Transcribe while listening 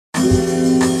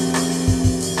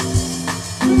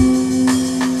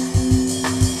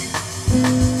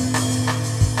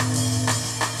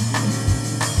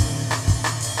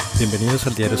Bienvenidos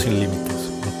al Diario Sin Límites,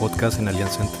 un podcast en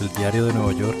alianza entre el Diario de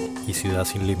Nueva York y Ciudad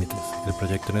Sin Límites, el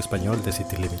proyecto en español de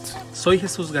City Limits. Soy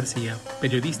Jesús García,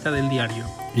 periodista del diario.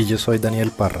 Y yo soy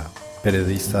Daniel Parra,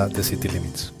 periodista de City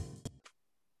Limits.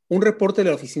 Un reporte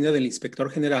de la Oficina del Inspector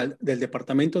General del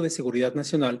Departamento de Seguridad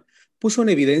Nacional puso en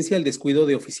evidencia el descuido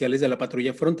de oficiales de la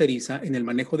patrulla fronteriza en el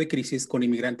manejo de crisis con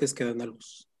inmigrantes que dan a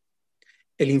luz.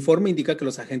 El informe indica que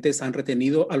los agentes han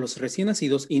retenido a los recién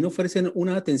nacidos y no ofrecen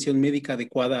una atención médica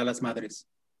adecuada a las madres.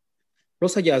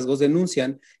 Los hallazgos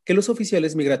denuncian que los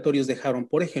oficiales migratorios dejaron,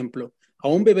 por ejemplo, a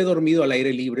un bebé dormido al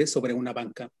aire libre sobre una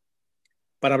banca.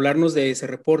 Para hablarnos de ese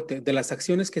reporte, de las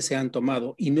acciones que se han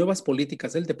tomado y nuevas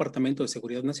políticas del Departamento de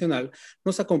Seguridad Nacional,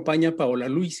 nos acompaña Paola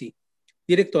Luisi,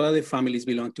 directora de Families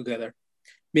Belong Together.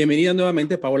 Bienvenida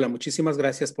nuevamente, Paola. Muchísimas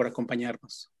gracias por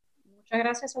acompañarnos. Muchas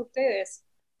gracias a ustedes.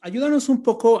 Ayúdanos un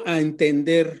poco a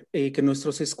entender, que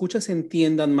nuestros escuchas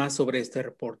entiendan más sobre este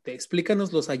reporte.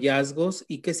 Explícanos los hallazgos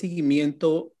y qué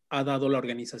seguimiento ha dado la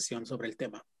organización sobre el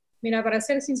tema. Mira, para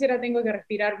ser sincera, tengo que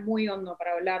respirar muy hondo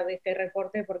para hablar de este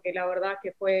reporte porque la verdad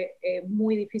que fue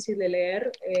muy difícil de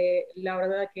leer. La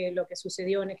verdad que lo que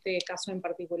sucedió en este caso en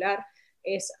particular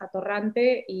es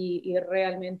atorrante y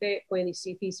realmente fue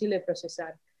difícil de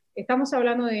procesar. Estamos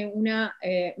hablando de una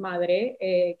madre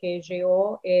que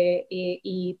llegó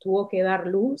y tuvo que dar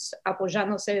luz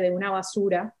apoyándose de una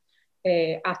basura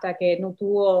hasta que no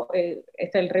tuvo,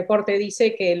 el reporte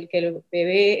dice que el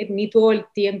bebé ni tuvo el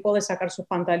tiempo de sacar sus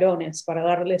pantalones, para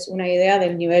darles una idea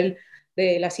del nivel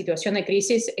de la situación de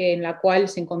crisis en la cual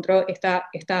se encontró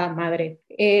esta madre.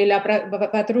 La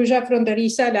patrulla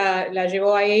fronteriza la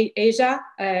llevó a ella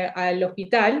al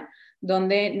hospital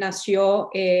donde nació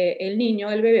el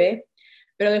niño, el bebé,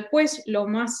 pero después lo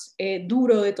más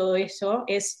duro de todo eso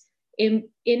es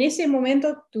en ese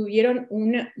momento tuvieron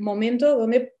un momento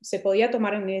donde se podía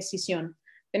tomar una decisión.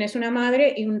 Tenés una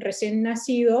madre y un recién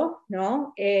nacido,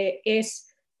 ¿no?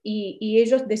 Y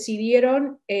ellos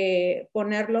decidieron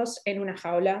ponerlos en una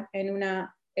jaula, en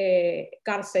una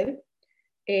cárcel,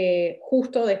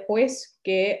 justo después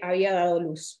que había dado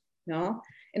luz, ¿no?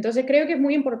 Entonces creo que es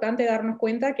muy importante darnos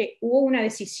cuenta que hubo una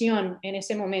decisión en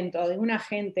ese momento de un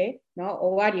agente, ¿no?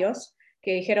 O varios,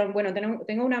 que dijeron, bueno,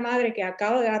 tengo una madre que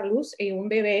acaba de dar luz y un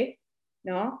bebé,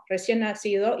 ¿no? Recién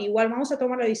nacido, igual vamos a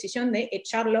tomar la decisión de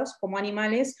echarlos como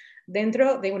animales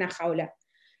dentro de una jaula.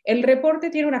 El reporte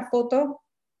tiene una foto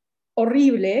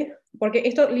horrible, porque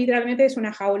esto literalmente es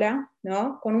una jaula,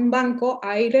 ¿no? Con un banco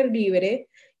a aire libre,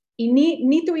 y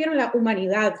ni tuvieron la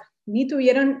humanidad, ni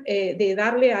tuvieron de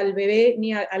darle al bebé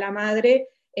ni a la madre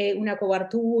una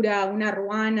cobertura, una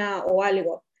ruana o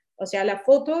algo. O sea, la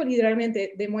foto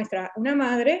literalmente demuestra una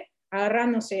madre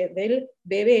agarrándose del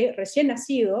bebé recién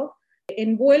nacido,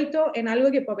 envuelto en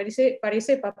algo que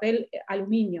parece papel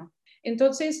aluminio.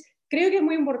 Entonces, creo que es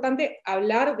muy importante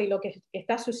hablar de lo que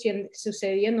está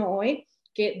sucediendo hoy,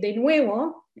 que de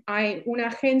nuevo hay una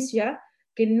agencia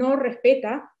que no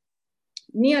respeta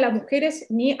ni a las mujeres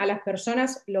ni a las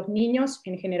personas, los niños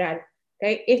en general.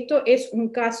 ¿Okay? Esto es un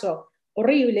caso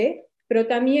horrible, pero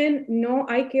también no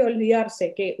hay que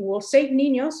olvidarse que hubo 6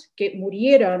 niños que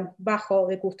murieron bajo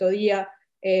de custodia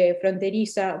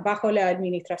fronteriza, bajo la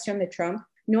administración de Trump.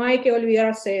 No hay que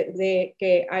olvidarse de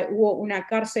que hubo una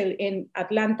cárcel en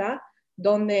Atlanta,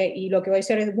 donde, y lo que voy a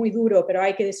decir es muy duro, pero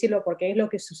hay que decirlo porque es lo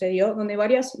que sucedió, donde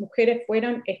varias mujeres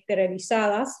fueron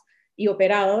esterilizadas y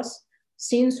operadas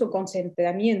sin su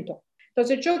consentimiento.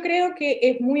 Entonces yo creo que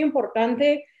es muy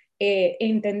importante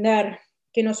entender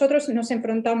que nosotros nos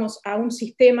enfrentamos a un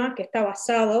sistema que está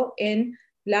basado en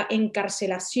la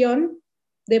encarcelación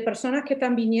de personas que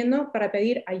están viniendo para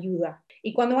pedir ayuda.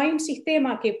 Y cuando hay un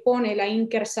sistema que pone la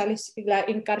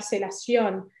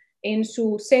encarcelación en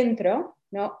su centro,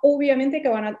 ¿no? Obviamente que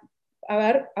van a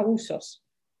haber abusos.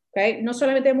 ¿Okay? No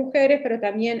solamente de mujeres, pero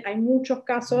también hay muchos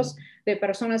casos de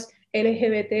personas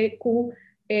LGBTQ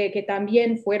que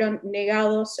también fueron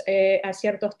negados a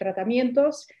ciertos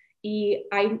tratamientos, y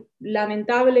hay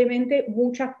lamentablemente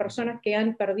muchas personas que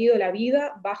han perdido la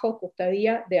vida bajo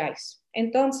custodia de ICE.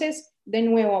 Entonces, de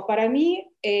nuevo, para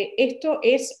mí esto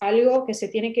es algo que se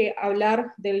tiene que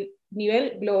hablar del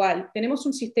nivel global. Tenemos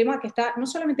un sistema que está no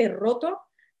solamente roto,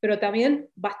 pero también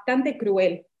bastante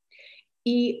cruel.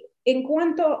 Y en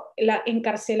cuanto a la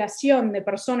encarcelación de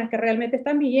personas que realmente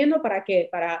están viviendo ¿para qué?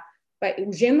 Para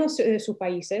huyendo de sus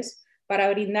países, para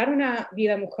brindar una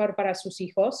vida mejor para sus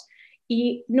hijos.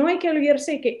 Y no hay que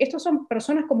olvidarse que estos son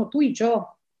personas como tú y yo.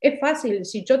 Es fácil,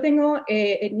 si yo tengo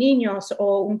niños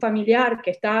o un familiar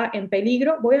que está en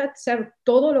peligro, voy a hacer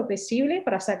todo lo posible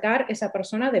para sacar a esa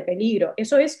persona de peligro.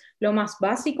 Eso es lo más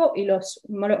básico y lo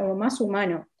más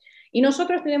humano. Y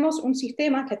nosotros tenemos un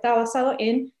sistema que está basado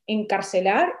en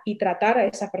encarcelar y tratar a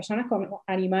esas personas como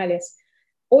animales.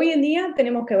 Hoy en día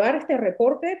tenemos que ver este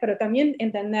reporte, pero también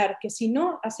entender que si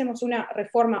no hacemos una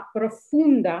reforma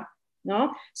profunda,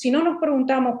 ¿no? Si no nos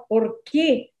preguntamos por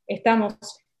qué estamos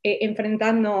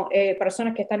enfrentando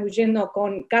personas que están huyendo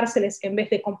con cárceles en vez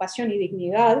de compasión y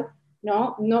dignidad,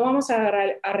 ¿no? No vamos a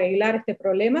arreglar este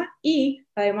problema y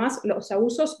además los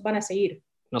abusos van a seguir.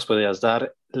 ¿Nos podrías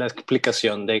dar la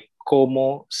explicación de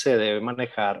cómo se debe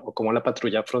manejar o cómo la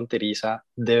patrulla fronteriza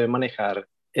debe manejar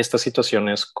estas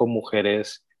situaciones con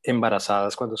mujeres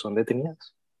embarazadas cuando son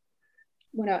detenidas?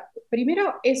 Bueno,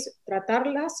 primero es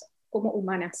tratarlas como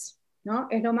humanas, ¿no?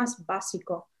 Es lo más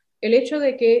básico. El hecho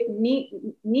de que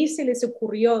ni se les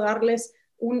ocurrió darles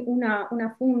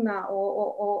una funda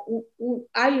o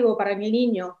algo para mi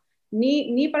niño,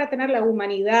 ni para tener la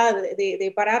humanidad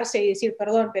de pararse y decir,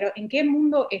 perdón, pero ¿en qué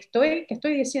mundo estoy? Que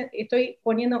estoy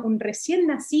poniendo un recién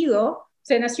nacido,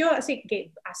 se nació así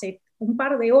que hace un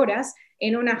par de horas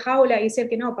en una jaula y decir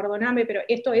que no, perdóname, pero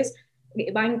esto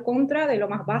va en contra de lo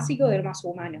más básico, de lo más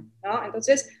humano, ¿no?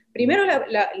 Entonces, primero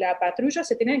la patrulla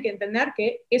se tiene que entender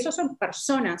que esos son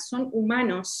personas, son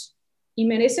humanos y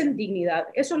merecen dignidad.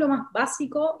 Eso es lo más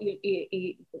básico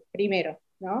y primero,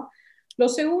 ¿no? Lo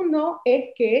segundo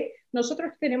es que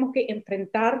nosotros tenemos que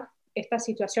enfrentar esta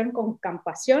situación con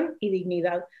compasión y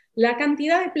dignidad. La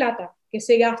cantidad de plata que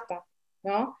se gasta,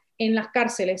 ¿no?, en las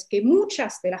cárceles, que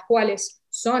muchas de las cuales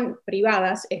son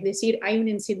privadas, es decir, hay un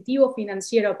incentivo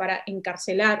financiero para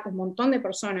encarcelar un montón de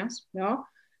personas, ¿no?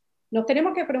 Nos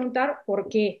tenemos que preguntar por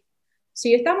qué.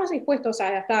 Si estamos dispuestos a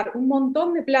gastar un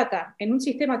montón de plata en un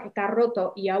sistema que está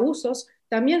roto y abusos,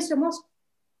 también somos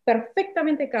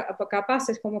perfectamente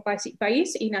capaces como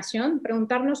país y nación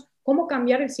preguntarnos cómo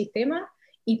cambiar el sistema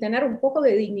y tener un poco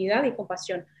de dignidad y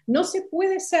compasión. No se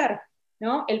puede ser,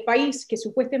 ¿no?, el país que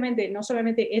supuestamente no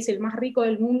solamente es el más rico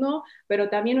del mundo, pero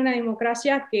también una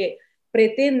democracia que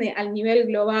pretende al nivel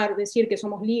global decir que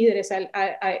somos líderes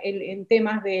en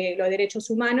temas de los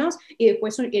derechos humanos y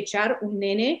después echar un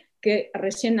nene que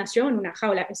recién nació en una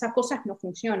jaula. Esas cosas no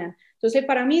funcionan. Entonces,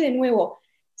 para mí, de nuevo,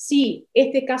 sí,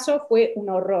 este caso fue un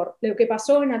horror. Lo que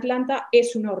pasó en Atlanta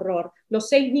es un horror. Los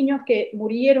 6 niños que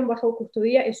murieron bajo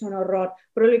custodia es un horror.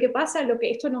 Pero lo que pasa, lo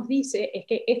que esto nos dice, es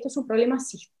que esto es un problema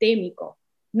sistémico.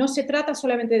 No se trata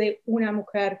solamente de una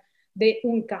mujer, de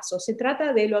un caso. Se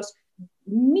trata de los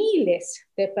miles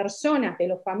de personas, de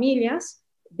las familias,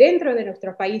 dentro de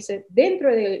nuestros países, dentro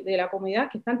de la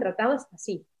comunidad, que están tratadas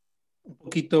así. Un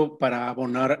poquito para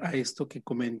abonar a esto que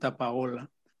comenta Paola.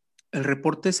 El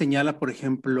reporte señala, por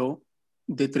ejemplo,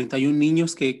 de 31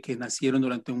 niños que nacieron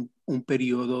durante un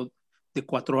periodo de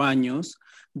 4 años,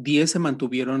 10 se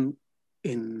mantuvieron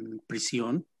en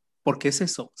prisión. ¿Por qué es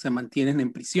eso? Se mantienen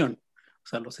en prisión. O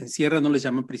sea, los encierran, no les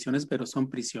llaman prisiones, pero son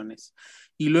prisiones.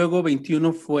 Y luego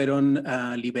 21 fueron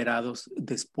liberados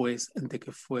después de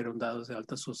que fueron dados de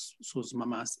alta sus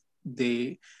mamás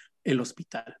del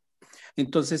hospital.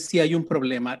 Entonces, sí hay un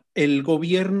problema. El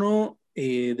gobierno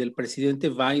del presidente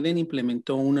Biden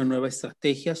implementó una nueva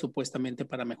estrategia supuestamente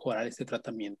para mejorar este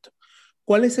tratamiento.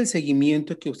 ¿Cuál es el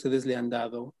seguimiento que ustedes le han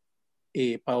dado,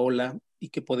 Paola, y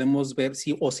que podemos ver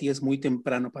si es muy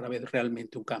temprano para ver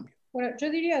realmente un cambio? Bueno, yo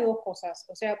diría 2 cosas.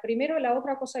 O sea, primero, la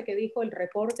otra cosa que dijo el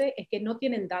reporte es que no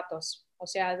tienen datos. O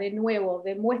sea, de nuevo,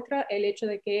 demuestra el hecho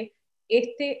de que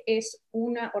este es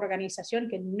una organización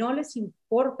que no les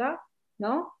importa,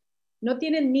 ¿no? No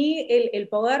tienen ni el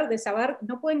poder de saber,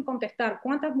 no pueden contestar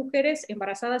cuántas mujeres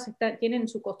embarazadas tienen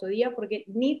su custodia, porque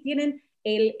ni tienen,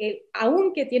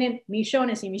 aunque tienen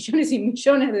millones y millones y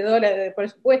millones de dólares de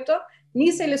presupuesto,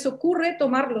 ni se les ocurre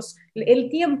tomar el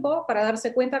tiempo para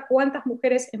darse cuenta cuántas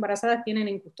mujeres embarazadas tienen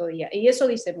en custodia. Y eso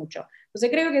dice mucho. Entonces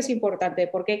creo que es importante,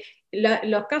 porque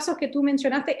los casos que tú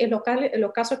mencionaste es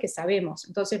los casos que sabemos.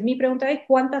 Entonces mi pregunta es,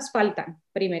 ¿cuántas faltan?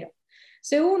 Primero.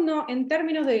 Segundo, en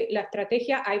términos de la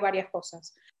estrategia hay varias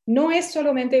cosas. No es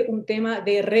solamente un tema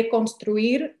de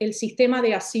reconstruir el sistema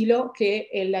de asilo que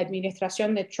la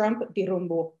administración de Trump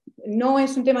derrumbó. No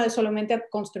es un tema de solamente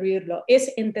construirlo,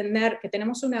 es entender que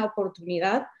tenemos una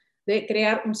oportunidad de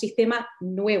crear un sistema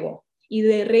nuevo y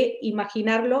de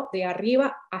reimaginarlo de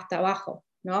arriba hasta abajo,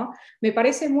 ¿no? Me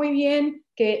parece muy bien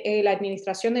que la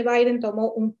administración de Biden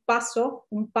tomó un paso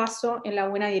en la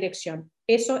buena dirección.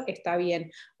 Eso está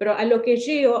bien, pero a lo que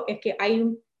llego es que hay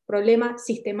un problema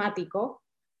sistemático,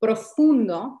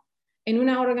 profundo, en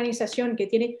una organización que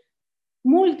tiene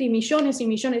multimillones y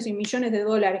millones y millones de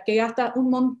dólares, que gasta un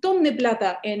montón de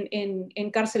plata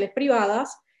en cárceles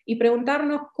privadas, y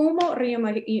preguntarnos cómo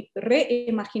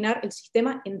reimaginar el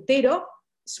sistema entero.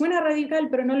 Suena radical,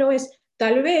 pero no lo es.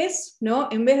 Tal vez, ¿no?,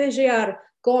 en vez de llegar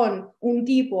con un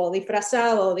tipo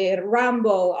disfrazado de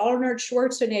Rambo, Arnold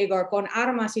Schwarzenegger, con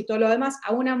armas y todo lo demás,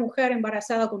 a una mujer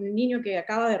embarazada con un niño que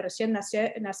acaba de recién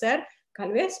nacer,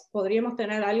 tal vez podríamos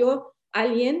tener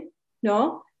alguien,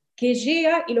 ¿no?, que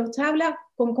llega y los habla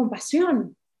con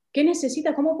compasión. ¿Qué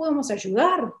necesita? ¿Cómo podemos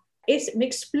ayudar? Me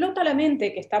explota la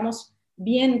mente que estamos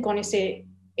bien con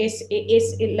es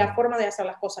la forma de hacer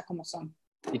las cosas como son.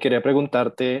 Y quería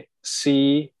preguntarte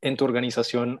si en tu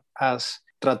organización has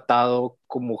tratado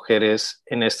con mujeres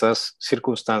en estas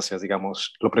circunstancias,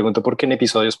 digamos. Lo pregunto porque en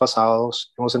episodios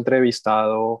pasados hemos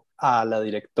entrevistado a la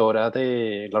directora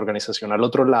de la organización Al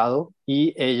Otro Lado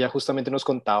y ella justamente nos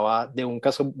contaba de un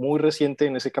caso muy reciente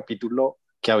en ese capítulo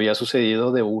que había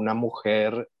sucedido de una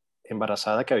mujer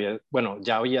embarazada que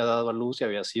ya había dado a luz y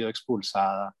había sido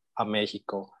expulsada a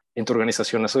México. ¿En tu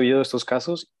organización has oído de estos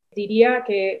casos? Diría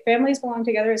que Families Belong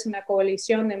Together es una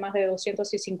coalición de más de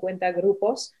 250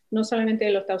 grupos, no solamente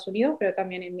en los Estados Unidos, pero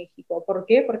también en México. ¿Por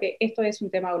qué? Porque esto es un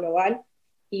tema global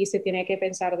y se tiene que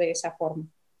pensar de esa forma.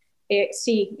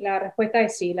 Sí, la respuesta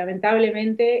es sí.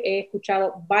 Lamentablemente he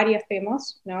escuchado varios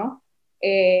temas, ¿no?,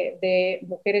 de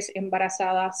mujeres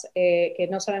embarazadas que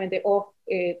no solamente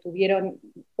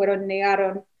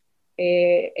negaron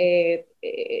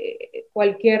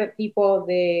cualquier tipo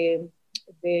de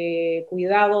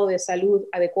cuidado de salud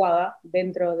adecuada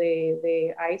dentro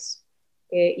de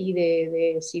ICE y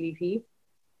de CBP,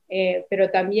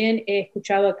 pero también he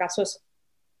escuchado casos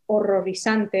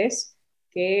horrorizantes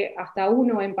que hasta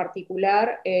uno en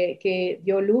particular que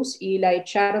dio luz y la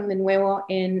echaron de nuevo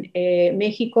en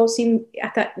México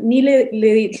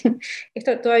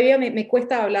esto todavía me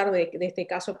cuesta hablar de este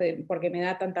caso porque me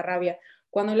da tanta rabia.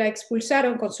 Cuando la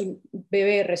expulsaron con su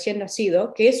bebé recién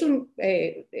nacido, que es un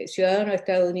ciudadano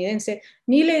estadounidense,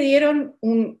 ni le dieron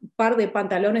un par de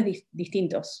pantalones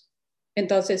distintos.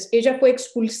 Entonces, ella fue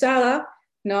expulsada,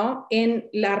 ¿no?, en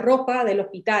la ropa del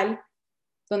hospital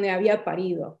donde había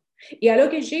parido. Y a lo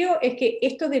que llego es que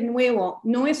esto de nuevo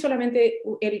no es solamente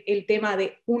el tema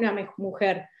de una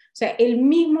mujer, o sea, el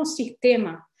mismo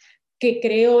sistema que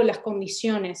creó las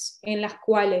condiciones en las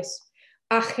cuales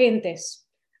agentes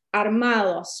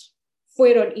armados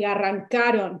fueron y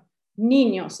arrancaron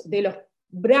niños de los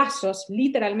brazos,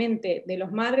 literalmente, de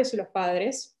los madres y los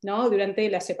padres, ¿no?, durante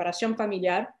la separación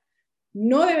familiar.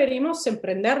 No deberíamos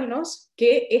sorprendernos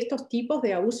que estos tipos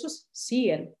de abusos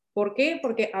siguen. ¿Por qué?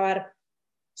 Porque, a ver,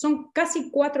 son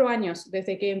casi 4 años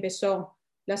desde que empezó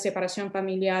la separación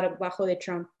familiar bajo de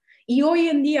Trump. Y hoy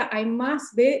en día hay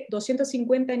más de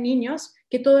 250 niños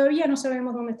que todavía no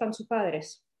sabemos dónde están sus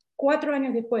padres. 4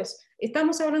 años después.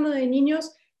 Estamos hablando de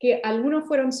niños que algunos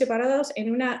fueron separados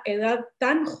en una edad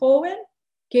tan joven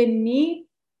que ni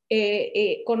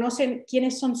conocen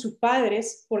quiénes son sus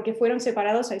padres porque fueron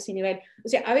separados a ese nivel. O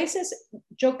sea, a veces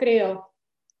yo creo,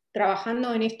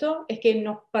 trabajando en esto, es que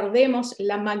nos perdemos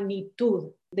la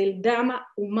magnitud del drama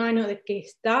humano de que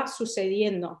está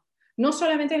sucediendo, no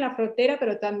solamente en la frontera,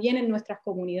 pero también en nuestras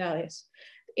comunidades.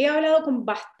 He hablado con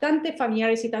bastantes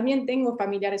familiares y también tengo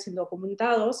familiares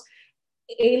indocumentados,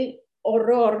 el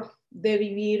horror de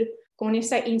vivir con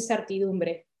esa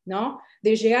incertidumbre, ¿no?,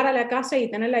 de llegar a la casa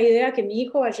y tener la idea que mi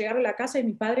hijo va a llegar a la casa y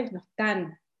mis padres no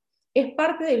están. Es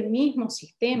parte del mismo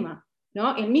sistema,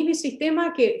 ¿no? El mismo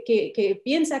sistema que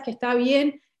piensa que está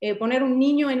bien poner un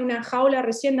niño en una jaula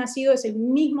recién nacido es el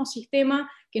mismo sistema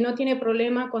que no tiene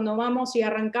problema cuando vamos y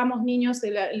arrancamos niños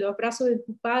de los brazos de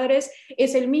sus padres.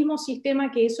 Es el mismo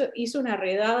sistema que hizo una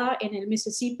redada en el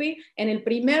Mississippi en el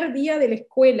primer día de la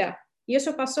escuela. Y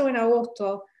eso pasó en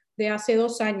agosto de hace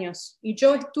 2 años. Y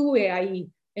yo estuve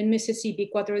ahí en Mississippi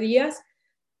 4 días.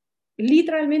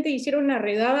 Literalmente hicieron una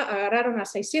redada, agarraron a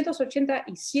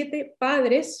 687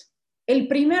 padres el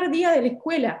primer día de la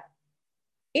escuela.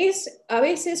 Es a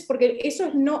veces, porque eso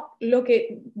es lo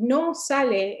que no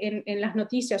sale en las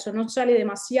noticias o no sale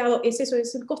demasiado, es eso,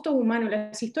 es el costo humano,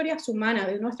 las historias humanas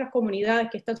de nuestras comunidades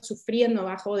que están sufriendo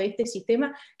bajo de este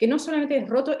sistema, que no solamente es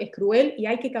roto, es cruel y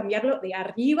hay que cambiarlo de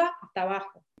arriba hasta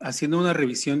abajo. Haciendo una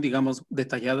revisión, digamos,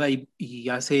 detallada y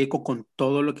hace eco con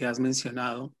todo lo que has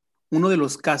mencionado, uno de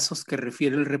los casos que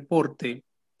refiere el reporte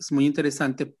es muy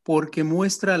interesante porque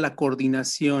muestra la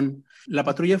coordinación. La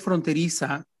patrulla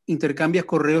fronteriza intercambia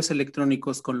correos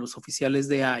electrónicos con los oficiales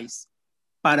de ICE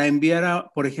para enviar,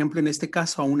 por ejemplo, en este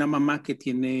caso, a una mamá que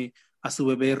tiene a su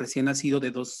bebé recién nacido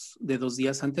de dos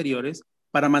días anteriores,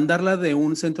 para mandarla de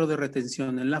un centro de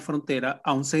retención en la frontera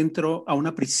a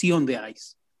una prisión de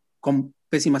ICE, con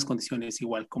pésimas condiciones,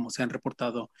 igual como se han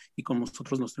reportado y como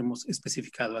nosotros nos hemos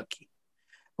especificado aquí.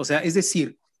 O sea, es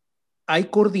decir, hay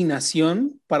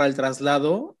coordinación para el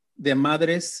traslado de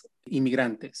madres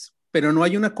inmigrantes, pero no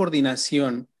hay una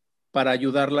coordinación para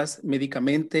ayudarlas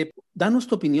médicamente. Danos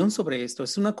tu opinión sobre esto.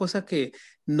 Es una cosa que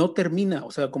no termina.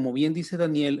 O sea, como bien dice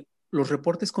Daniel, los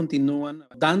reportes continúan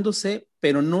dándose,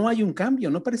 pero no hay un cambio.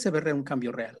 No parece haber un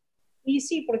cambio real. Y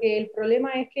sí, porque el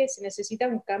problema es que se necesita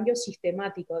un cambio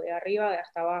sistemático de arriba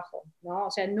hasta abajo, ¿no?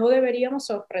 O sea, no deberíamos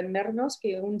sorprendernos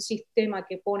que un sistema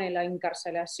que pone la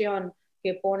encarcelación,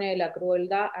 que pone la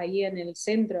crueldad ahí en el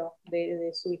centro de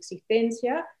su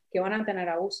existencia, que van a tener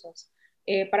abusos.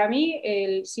 Para mí,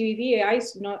 el CBD y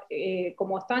ICE, no,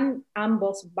 como están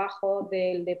ambos bajo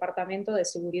del Departamento de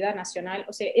Seguridad Nacional,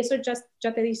 o sea, eso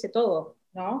ya te dice todo,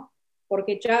 ¿no?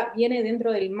 Porque ya viene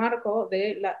dentro del marco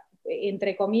de la,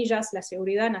 entre comillas, la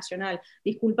seguridad nacional.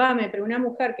 Discúlpame, pero una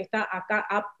mujer que está acá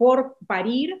por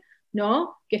parir,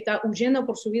 ¿no? Que está huyendo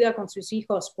por su vida con sus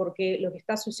hijos, porque lo que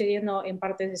está sucediendo en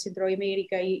partes de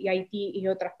Centroamérica y Haití y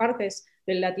otras partes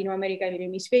de Latinoamérica y del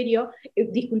hemisferio,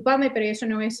 discúlpame, pero eso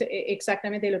no es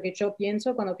exactamente lo que yo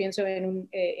pienso cuando pienso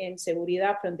en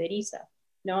seguridad fronteriza,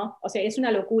 ¿no? O sea, es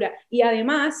una locura. Y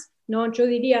además, ¿no? Yo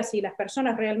diría, si las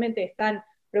personas realmente están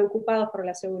preocupados por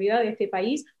la seguridad de este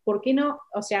país, ¿por qué no,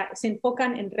 o sea, se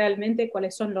enfocan en realmente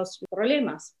cuáles son los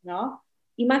problemas, ¿no?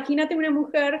 Imagínate una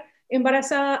mujer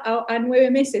embarazada a 9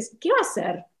 meses, ¿qué va a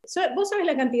hacer? Vos sabés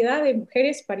la cantidad de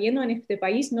mujeres pariendo en este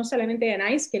país, no solamente en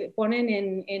ICE, que le ponen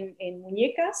en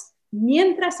muñecas,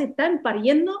 mientras están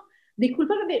pariendo.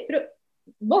 Disculpame, pero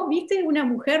 ¿vos viste una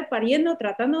mujer pariendo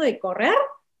tratando de correr?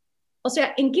 O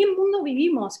sea, ¿en qué mundo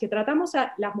vivimos que tratamos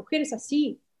a las mujeres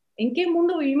así? ¿En qué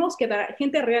mundo vivimos que la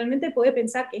gente realmente puede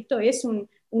pensar que esto es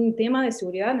un tema de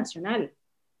seguridad nacional?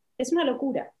 Es una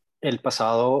locura. El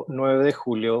pasado 9 de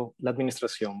julio, la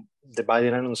administración de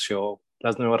Biden anunció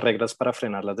las nuevas reglas para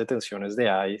frenar las detenciones de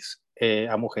ICE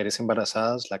a mujeres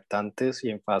embarazadas, lactantes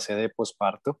y en fase de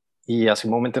posparto. Y hace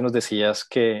un momento nos decías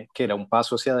que era un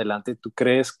paso hacia adelante. ¿Tú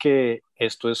crees que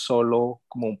esto es solo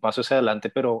como un paso hacia adelante,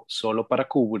 pero solo para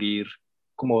cubrir,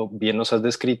 como bien nos has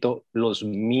descrito, los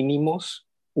mínimos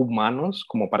humanos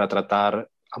como para tratar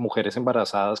a mujeres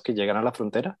embarazadas que llegan a la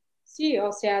frontera? Sí,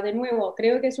 o sea, de nuevo,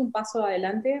 creo que es un paso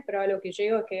adelante, pero a lo que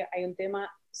llego es que hay un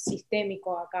tema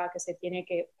sistémico acá que se tiene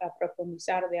que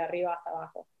profundizar de arriba hasta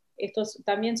abajo. Esto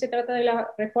también se trata de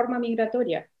la reforma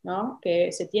migratoria, ¿no?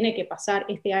 Que se tiene que pasar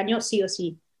este año sí o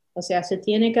sí. O sea, se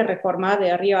tiene que reformar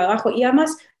de arriba a abajo. Y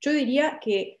además, yo diría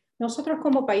que nosotros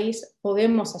como país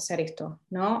podemos hacer esto,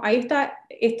 ¿no? Hay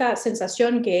esta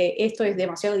sensación que esto es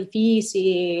demasiado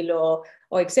difícil o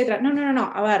etcétera. No, no, no,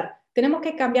 no. A ver, tenemos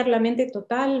que cambiar la mente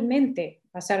totalmente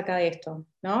acerca de esto,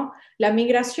 ¿no? La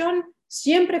migración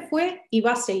siempre fue y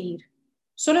va a seguir.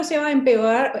 Solo se va a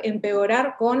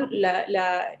empeorar con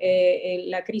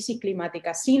la crisis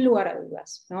climática, sin lugar a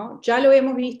dudas, ¿no? Ya lo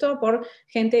hemos visto por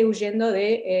gente huyendo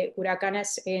de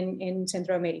huracanes en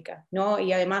Centroamérica, ¿no?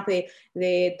 Y además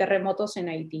de terremotos en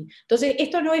Haití. Entonces,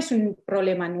 esto no es un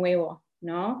problema nuevo,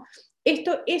 ¿no?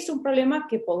 Esto es un problema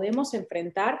que podemos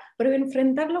enfrentar, pero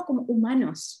enfrentarlo como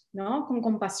humanos, ¿no? Con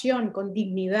compasión, con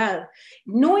dignidad.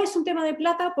 No es un tema de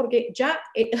plata porque ya,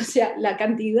 o sea, la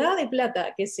cantidad de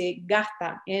plata que se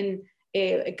gasta en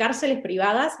cárceles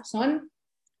privadas son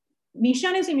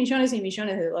millones y millones y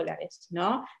millones de dólares,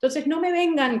 ¿no? Entonces no me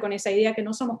vengan con esa idea que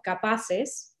no somos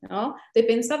capaces, ¿no? De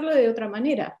pensarlo de otra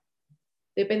manera,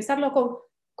 de pensarlo con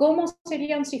cómo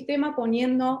sería un sistema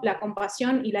poniendo la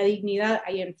compasión y la dignidad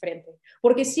ahí enfrente.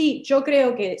 Porque sí, yo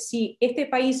creo que si este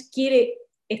país quiere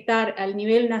estar al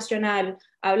nivel nacional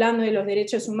hablando de los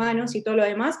derechos humanos y todo lo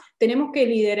demás, tenemos que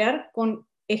liderar con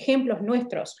ejemplos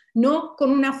nuestros, no con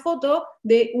una foto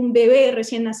de un bebé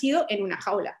recién nacido en una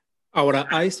jaula. Ahora,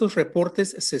 a estos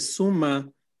reportes se suma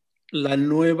la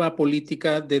nueva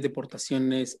política de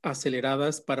deportaciones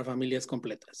aceleradas para familias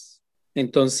completas.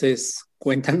 Entonces,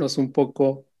 cuéntanos un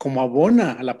poco cómo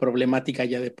abona a la problemática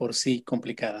ya de por sí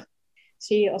complicada.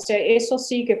 Sí, o sea, eso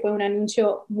sí que fue un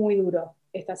anuncio muy duro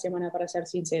esta semana, para ser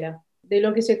sincera. De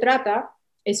lo que se trata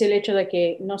es el hecho de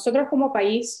que nosotros como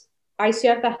país hay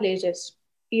ciertas leyes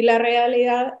y la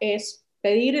realidad es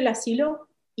pedir el asilo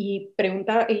y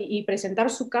preguntar y presentar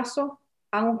su caso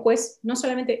a un juez no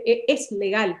solamente es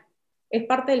legal, es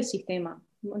parte del sistema.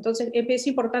 Entonces es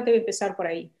importante empezar por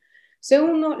ahí.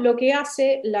 Segundo, lo que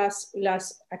hace las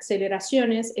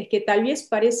aceleraciones es que tal vez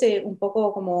parece un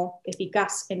poco como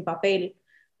eficaz en papel,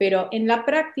 pero en la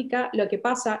práctica lo que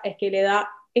pasa es que le da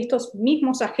estos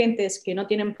mismos agentes que no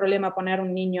tienen problema poner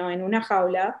un niño en una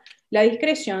jaula, la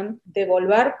discreción de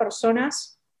volver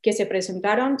personas que se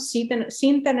presentaron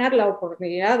sin tener la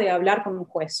oportunidad de hablar con un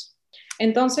juez.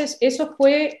 Entonces, eso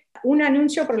fue un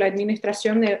anuncio por la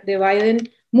administración de Biden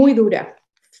muy dura.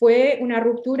 fue una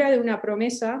ruptura de una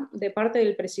promesa de parte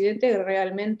del presidente de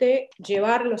realmente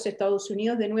llevar a los Estados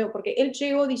Unidos de nuevo, porque él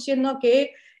llegó diciendo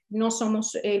que no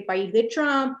somos el país de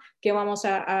Trump, que vamos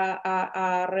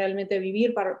a realmente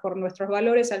vivir por nuestros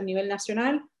valores al nivel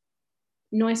nacional.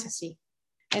 No es así.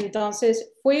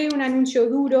 Entonces, fue un anuncio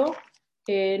duro.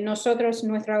 Nosotros,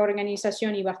 nuestra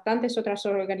organización y bastantes otras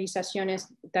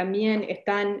organizaciones también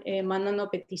están mandando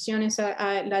peticiones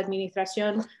a la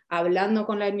administración, hablando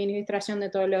con la administración de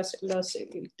todos los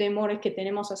temores que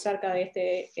tenemos acerca de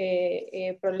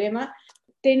este problema.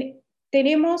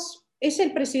 Es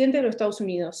el presidente de los Estados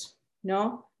Unidos,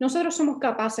 ¿no? Nosotros somos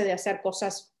capaces de hacer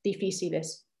cosas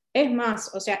difíciles. Es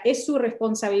más, o sea, es su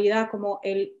responsabilidad como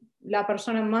la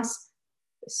persona más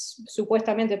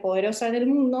supuestamente poderosa del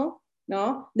mundo,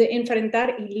 ¿no? De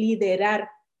enfrentar y liderar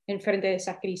en frente de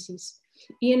esas crisis.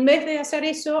 Y en vez de hacer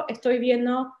eso, estoy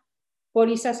viendo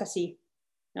pólizas así,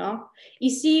 ¿no? Y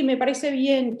sí, me parece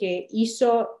bien que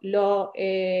hizo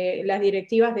las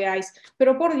directivas de ICE,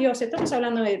 pero por Dios, estamos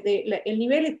hablando el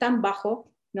nivel es tan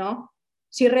bajo, ¿no?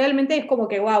 Si realmente es como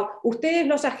que, wow, ustedes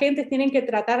los agentes tienen que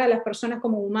tratar a las personas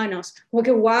como humanos, como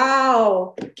que,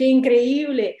 wow, qué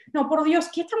increíble. No, por Dios,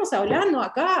 ¿qué estamos hablando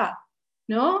acá?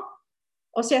 ¿No?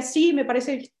 O sea, sí, me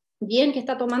parece bien que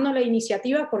está tomando la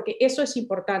iniciativa porque eso es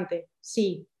importante,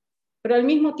 sí. Pero al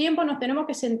mismo tiempo nos tenemos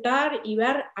que sentar y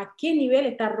ver a qué nivel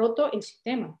está roto el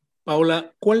sistema.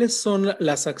 Paula, ¿cuáles son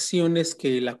las acciones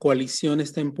que la coalición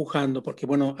está empujando? Porque,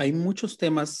 bueno, hay muchos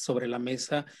temas sobre la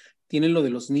mesa. Tienen lo de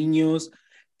los niños,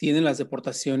 tienen las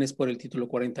deportaciones por el título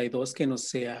 42 que no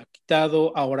se ha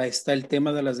quitado. Ahora está el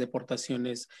tema de las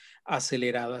deportaciones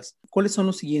aceleradas. ¿Cuáles son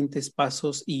los siguientes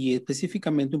pasos? Y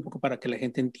específicamente un poco para que la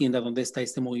gente entienda dónde está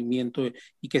este movimiento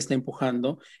y qué está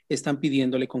empujando. Están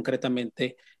pidiéndole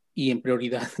concretamente y en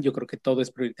prioridad, yo creo que todo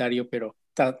es prioritario, pero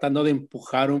tratando de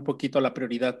empujar un poquito la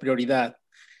prioridad,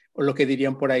 o lo que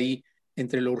dirían por ahí,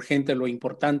 entre lo urgente y lo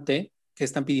importante que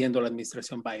están pidiendo la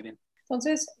administración Biden.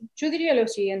 Entonces, yo diría lo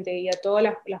siguiente, y a todas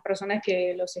las personas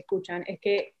que los escuchan, es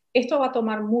que esto va a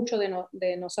tomar mucho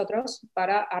de nosotros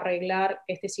para arreglar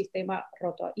este sistema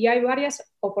roto. Y hay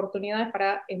varias oportunidades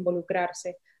para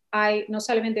involucrarse. Hay no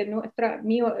solamente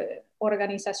mi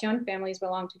organización, Families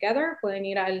Belong Together, pueden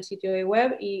ir al sitio de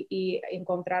web y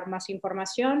encontrar más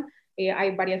información.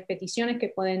 Hay varias peticiones que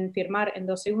pueden firmar en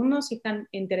 2 segundos si están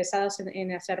interesados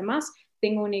en hacer más.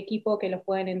 Tengo un equipo que los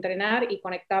pueden entrenar y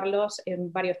conectarlos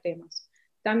en varios temas.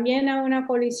 También hay una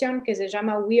coalición que se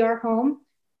llama We Are Home,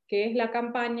 que es la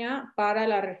campaña para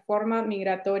la reforma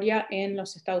migratoria en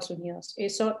los Estados Unidos.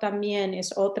 Eso también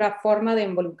es otra forma de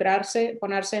involucrarse,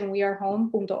 ponerse en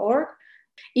wearehome.org.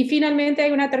 Y finalmente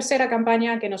hay una tercera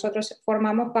campaña que nosotros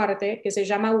formamos parte, que se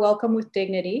llama Welcome with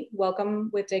Dignity,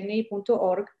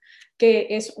 welcomewithdignity.org, que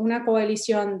es una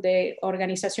coalición de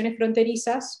organizaciones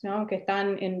fronterizas, ¿no? Que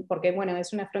están porque bueno,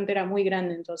 es una frontera muy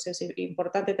grande, entonces es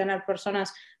importante tener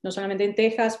personas no solamente en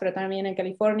Texas, pero también en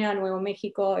California, Nuevo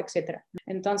México, etc.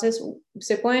 Entonces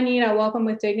se pueden ir a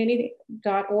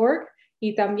welcomewithdignity.org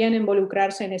y también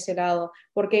involucrarse en ese lado,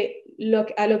 porque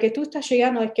a lo que tú estás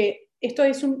llegando es que esto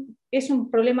es un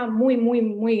problema muy, muy,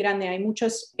 muy grande. Hay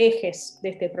muchos ejes de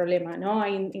este problema, ¿no?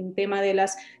 Hay el tema de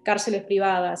las cárceles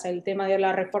privadas, el tema de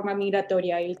la reforma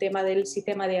migratoria, el tema del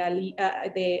sistema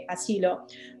de asilo.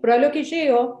 Pero a lo que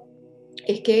llego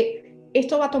es que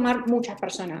esto va a tomar muchas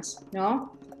personas,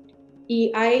 ¿no?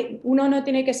 Y uno no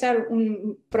tiene que ser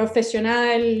un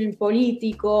profesional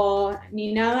político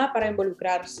ni nada para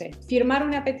involucrarse. Firmar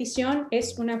una petición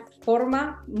es una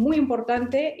forma muy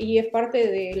importante y es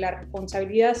parte de la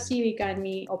responsabilidad cívica, en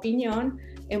mi opinión,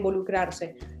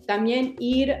 involucrarse. También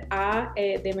ir a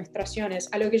demostraciones.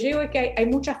 A lo que llego es que hay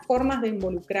muchas formas de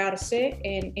involucrarse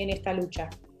en esta lucha.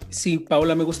 Sí,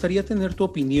 Paula, me gustaría tener tu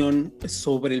opinión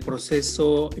sobre el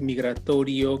proceso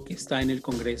migratorio que está en el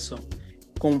Congreso.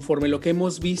 Conforme lo que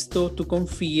hemos visto, ¿tú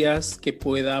confías que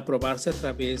pueda aprobarse a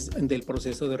través del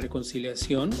proceso de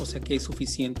reconciliación? O sea, que hay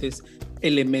suficientes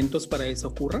elementos para que eso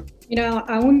ocurra. Mira,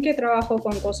 aunque trabajo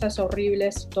con cosas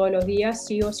horribles todos los días,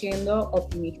 sigo siendo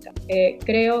optimista.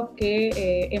 Creo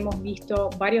que hemos visto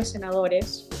varios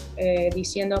senadores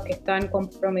diciendo que están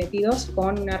comprometidos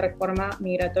con una reforma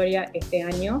migratoria este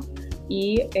año.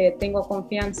 Y tengo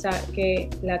confianza que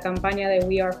la campaña de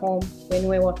We Are Home, de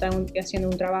nuevo, está haciendo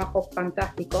un trabajo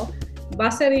fantástico. ¿Va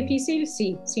a ser difícil?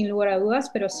 Sí, sin lugar a dudas,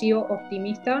 pero sigo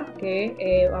optimista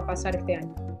que va a pasar este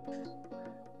año.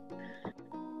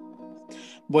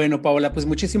 Bueno, Paola, pues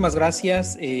muchísimas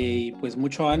gracias y pues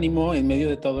mucho ánimo en medio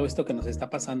de todo esto que nos está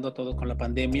pasando todo con la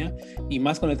pandemia y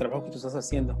más con el trabajo que tú estás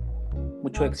haciendo.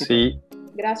 Mucho éxito. Sí,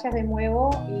 gracias de nuevo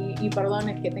y perdón,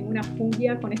 es que tengo una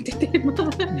furia con este tema.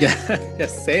 Ya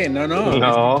sé,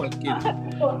 no.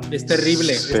 Es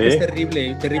terrible, Sí. es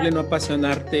terrible no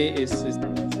apasionarte.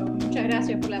 Muchas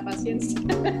gracias por la paciencia.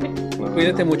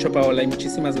 Cuídate mucho, Paola, y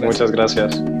muchísimas gracias. Muchas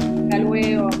gracias. Hasta luego.